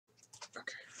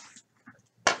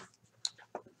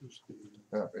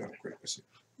Oh, yeah, great. I see.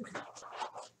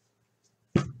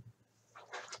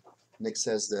 Nick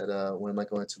says that when am I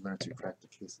going to learn to crack the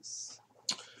cases?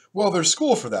 Well, there's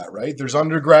school for that, right? There's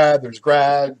undergrad, there's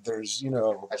grad, there's,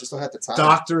 I just don't have the time.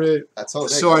 doctorate. I told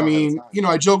Nick So, I I don't have the mean, time.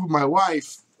 I joke with my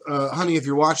wife, honey, if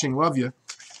you're watching, love you,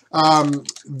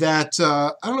 that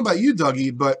I don't know about you,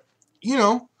 Dougie, but,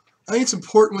 I think it's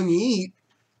important when you eat,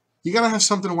 you got to have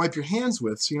something to wipe your hands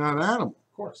with so you're not an animal.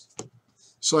 Of course.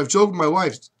 So I've joked with my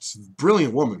wife, she's a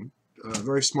brilliant woman, a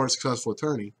very smart, successful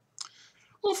attorney, a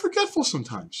little forgetful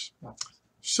sometimes.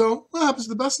 So that happens to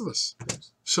the best of us.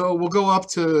 So we'll go up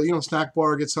to, snack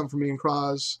bar, get something for me and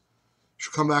Kraz.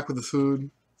 She'll come back with the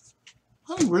food.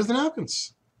 Honey, where's the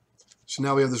napkins? So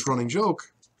now we have this running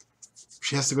joke.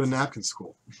 She has to go to napkin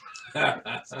school.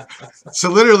 So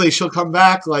literally she'll come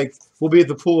back, like, we'll be at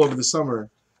the pool over the summer.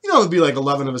 It'll be like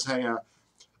 11 of us hang out.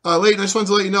 Leighton, I just wanted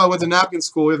to let you know I went to napkin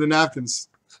school. We have the napkins.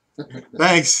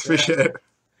 Thanks. Appreciate it.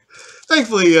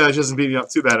 Thankfully, she doesn't beat me up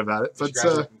too bad about it. But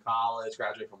graduate from college,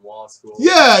 graduate from law school.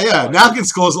 Yeah. Napkin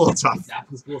school is a little tough.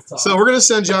 Napkin school is tough. So we're gonna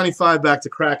send Johnny 5 back to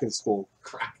Kraken school.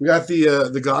 We got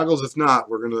the goggles. If not,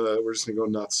 we're just gonna go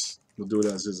nuts. We'll do it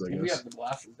as is, I We guess. have the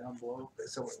glasses down below.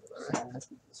 I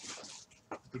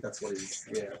think that's what he's.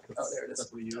 Yeah. Oh, there it is.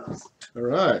 That's what he uses. All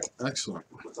right, excellent.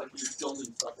 Looks like he's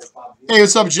building stuff with Bob. Hey,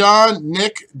 what's up, John,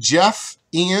 Nick, Jeff,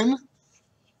 Ian,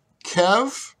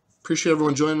 Kev? Appreciate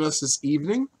everyone joining us this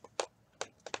evening.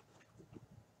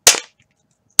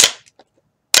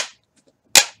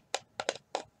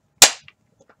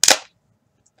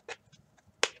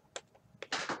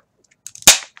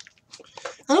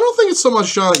 I don't think it's so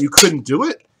much, John, that you couldn't do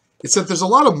it. It's that there's a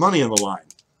lot of money on the line.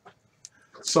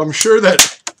 So I'm sure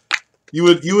that you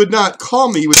would not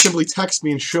call me. You would simply text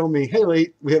me and show me, hey,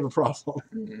 Late, we have a problem.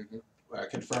 I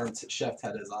confirmed Chef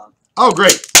Ted is on. Oh,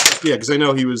 great. Yeah, because I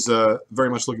know he was very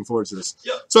much looking forward to this.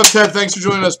 Yep. What's up, Ted? Thanks for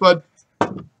joining us, bud.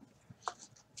 And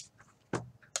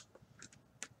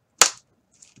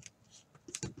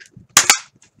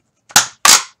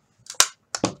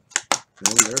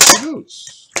there she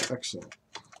goes. Excellent.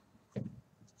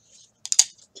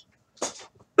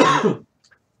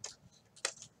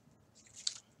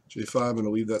 J5, I'm going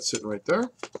to leave that sitting right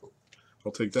there.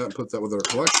 I'll take that and put that with our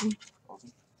collection.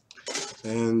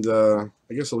 And I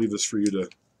guess I'll leave this for you to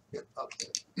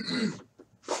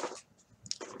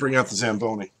bring out the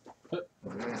Zamboni. I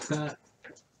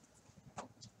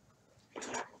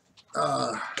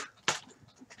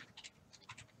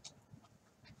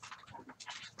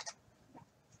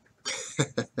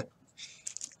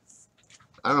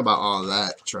don't know about all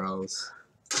that, Charles.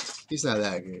 He's not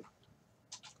that good.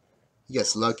 He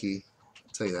gets lucky.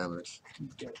 I'll tell you that much. He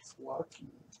gets lucky.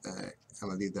 Alright, I'm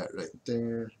gonna leave that right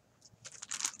there.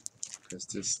 Because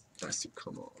this has to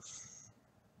come off.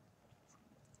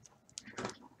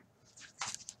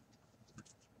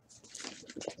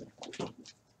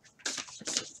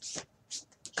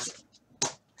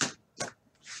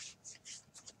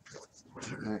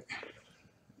 Alright.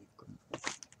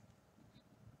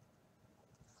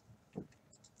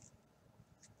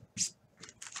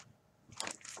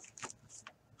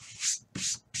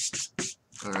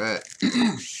 Alright.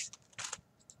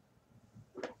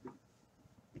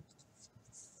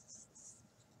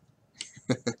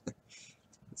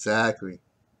 Exactly.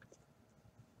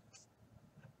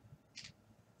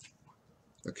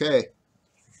 Okay.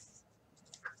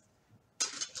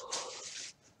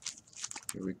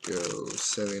 Here we go.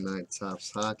 79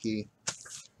 Tops Hockey.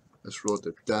 Let's roll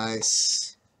the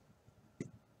dice.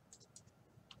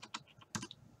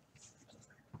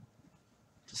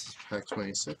 This is pack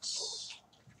 26.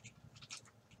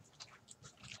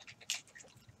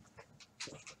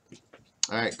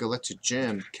 Alright, go let to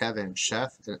Jim, Kevin,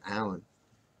 Chef, and Alan.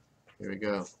 Here we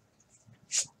go.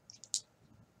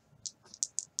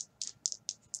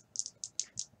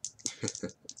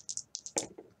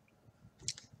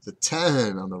 The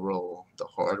 10 on the roll, the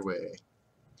hard way.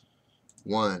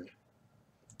 1,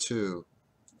 2,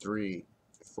 3,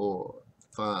 4,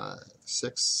 5,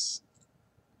 6,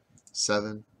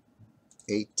 7,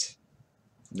 8,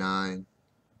 9,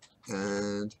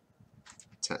 and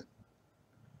 10.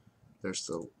 There's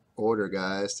the order,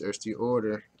 guys. There's the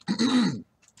order.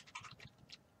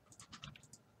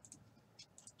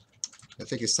 I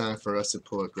think it's time for us to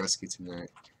pull a Gretzky tonight.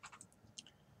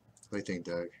 What do you think,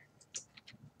 Doug?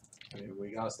 I mean, we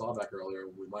got a Staubach earlier.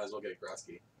 We might as well get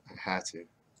Gretzky. I had to.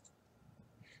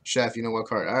 Chef, you know what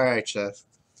card? All right, Chef.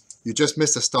 You just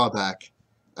missed a Staubach.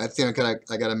 I think I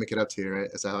gotta make it up to you, right?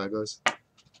 Is that how it goes?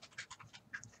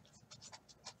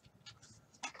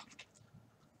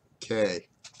 Okay,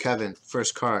 Kevin,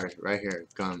 first card right here.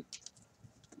 Gum.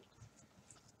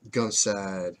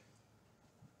 Gunshad.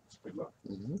 Good luck.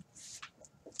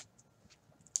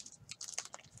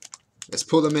 Let's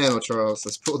pull the mantle, Charles.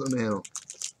 Let's pull the mantle.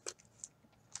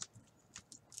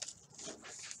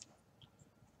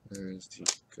 There's the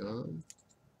gun.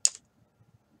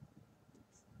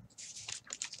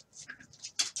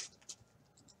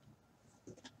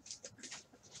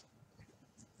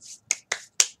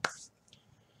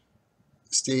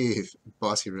 Steve,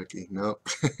 bossy rookie. Nope.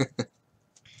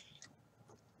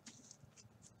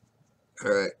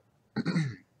 All right.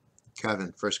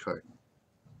 Kevin, first card.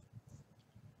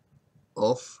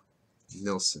 Ulf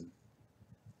Nilsson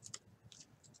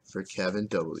for Kevin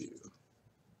W.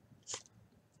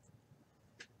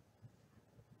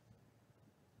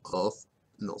 Ulf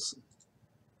Nilsson.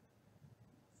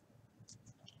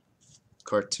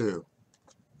 Card 2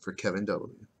 for Kevin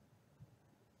W.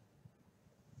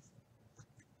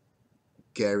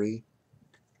 Gary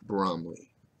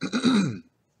Bromley.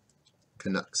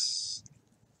 Canucks.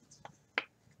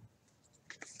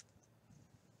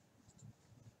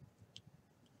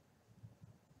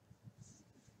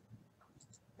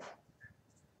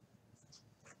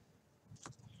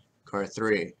 Card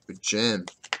 3 for Jim.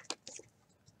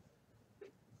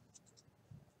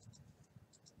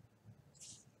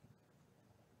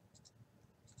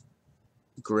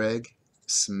 Greg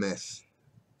Smith.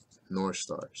 North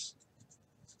Stars.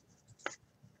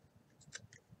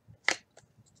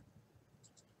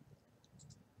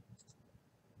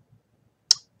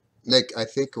 Nick, I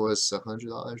think it was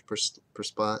 $100 per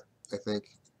spot. I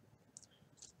think.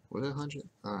 Was it 100?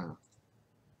 I don't know.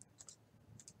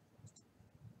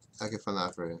 I can find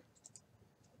out for you.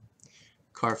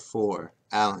 Card 4,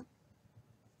 Allen.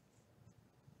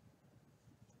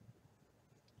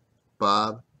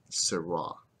 Bob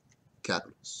Sirraw,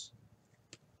 Capitals.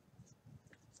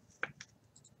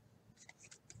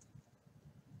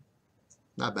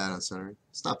 Not bad on center.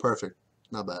 It's not perfect.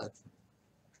 Not bad.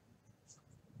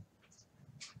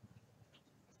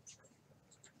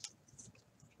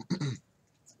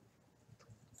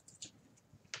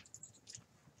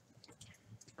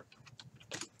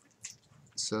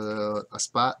 So a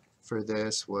spot for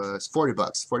this was $40.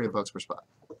 $40 per spot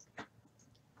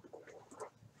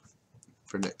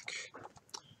for Nick.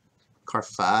 Card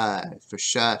 5 for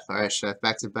Chef. All right, Chef,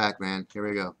 back to back, man. Here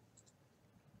we go.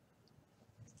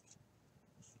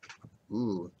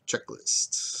 Ooh,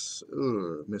 checklist.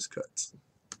 Ooh, miscut.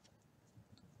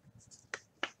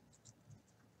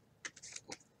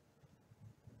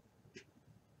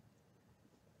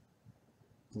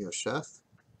 Yo, Chef.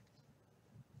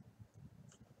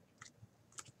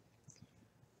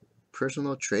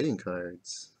 Personal trading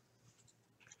cards.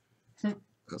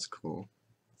 That's cool.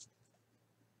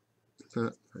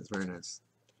 That's very nice.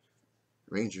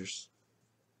 Rangers.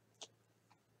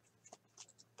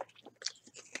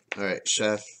 All right,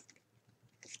 Chef.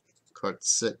 Card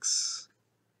 6.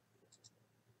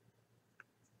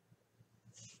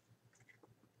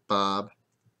 Bob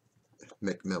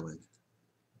McMillan.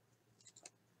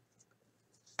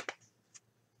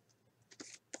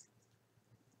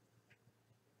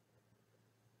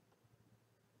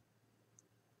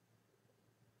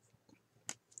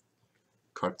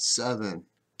 Card 7,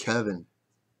 Kevin.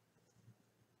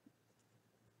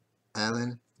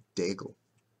 Alan Daigle.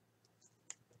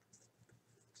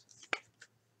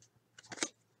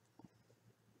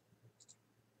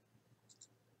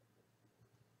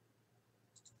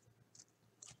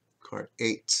 Card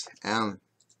 8, Alan.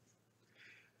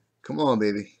 Come on,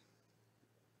 baby.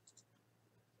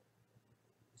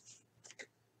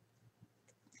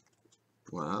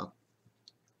 Wow.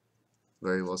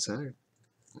 Very well centered.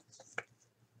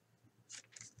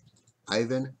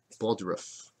 Ivan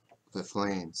Boldyroff, the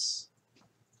Flames.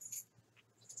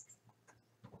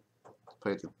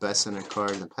 Played the best center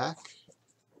card in the pack.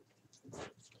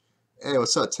 Hey,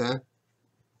 what's up, Tim?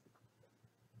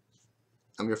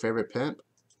 I'm your favorite pimp.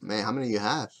 Man, how many do you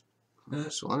have?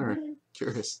 Just wondering.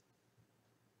 Curious.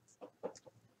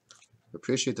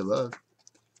 Appreciate the love.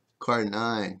 Card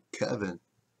 9, Kevin.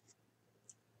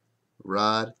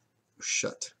 Rod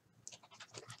Shut.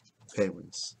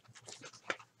 Penguins.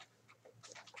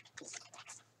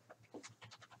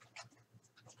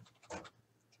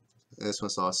 This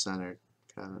one's all centered,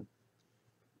 Kevin.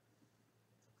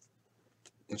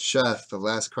 And Chef, the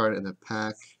last card in the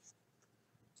pack,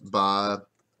 Bob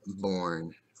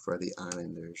Bourne for the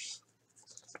Islanders.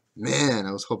 Man,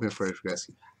 I was hoping for a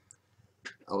Gretzky.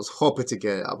 I was hoping to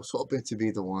get it. I was hoping to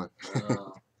be the one.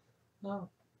 No.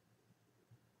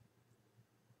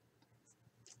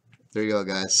 There you go,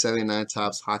 guys. 79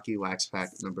 Topps Hockey Wax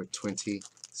Pack number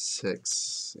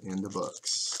 26 in the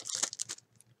books.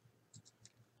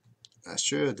 That's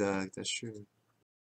true, Doug. That's true.